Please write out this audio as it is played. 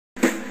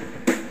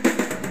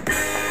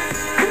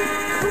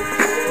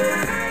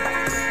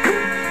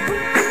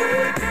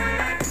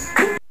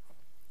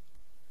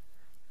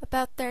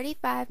About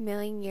 35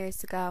 million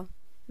years ago,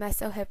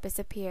 Mesohippus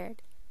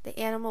appeared. The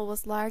animal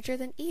was larger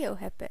than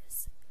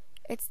Eohippus.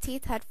 Its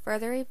teeth had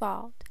further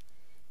evolved.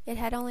 It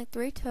had only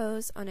 3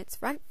 toes on its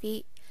front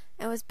feet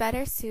and was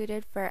better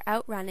suited for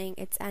outrunning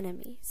its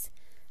enemies.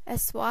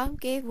 As swamp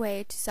gave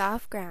way to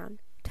soft ground,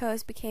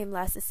 toes became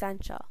less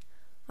essential.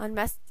 On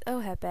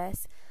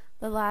Mesohippus,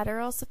 the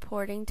lateral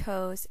supporting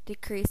toes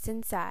decreased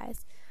in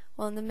size,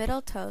 while the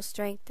middle toe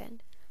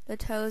strengthened. The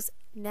toes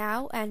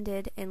now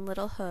ended in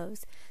little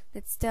hooves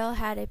that still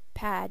had a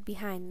pad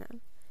behind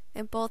them.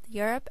 In both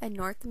Europe and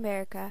North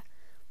America,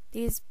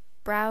 these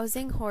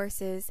browsing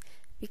horses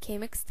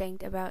became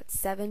extinct about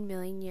 7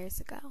 million years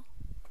ago.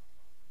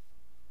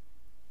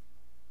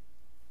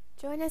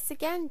 Join us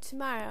again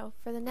tomorrow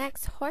for the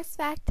next horse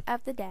fact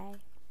of the day.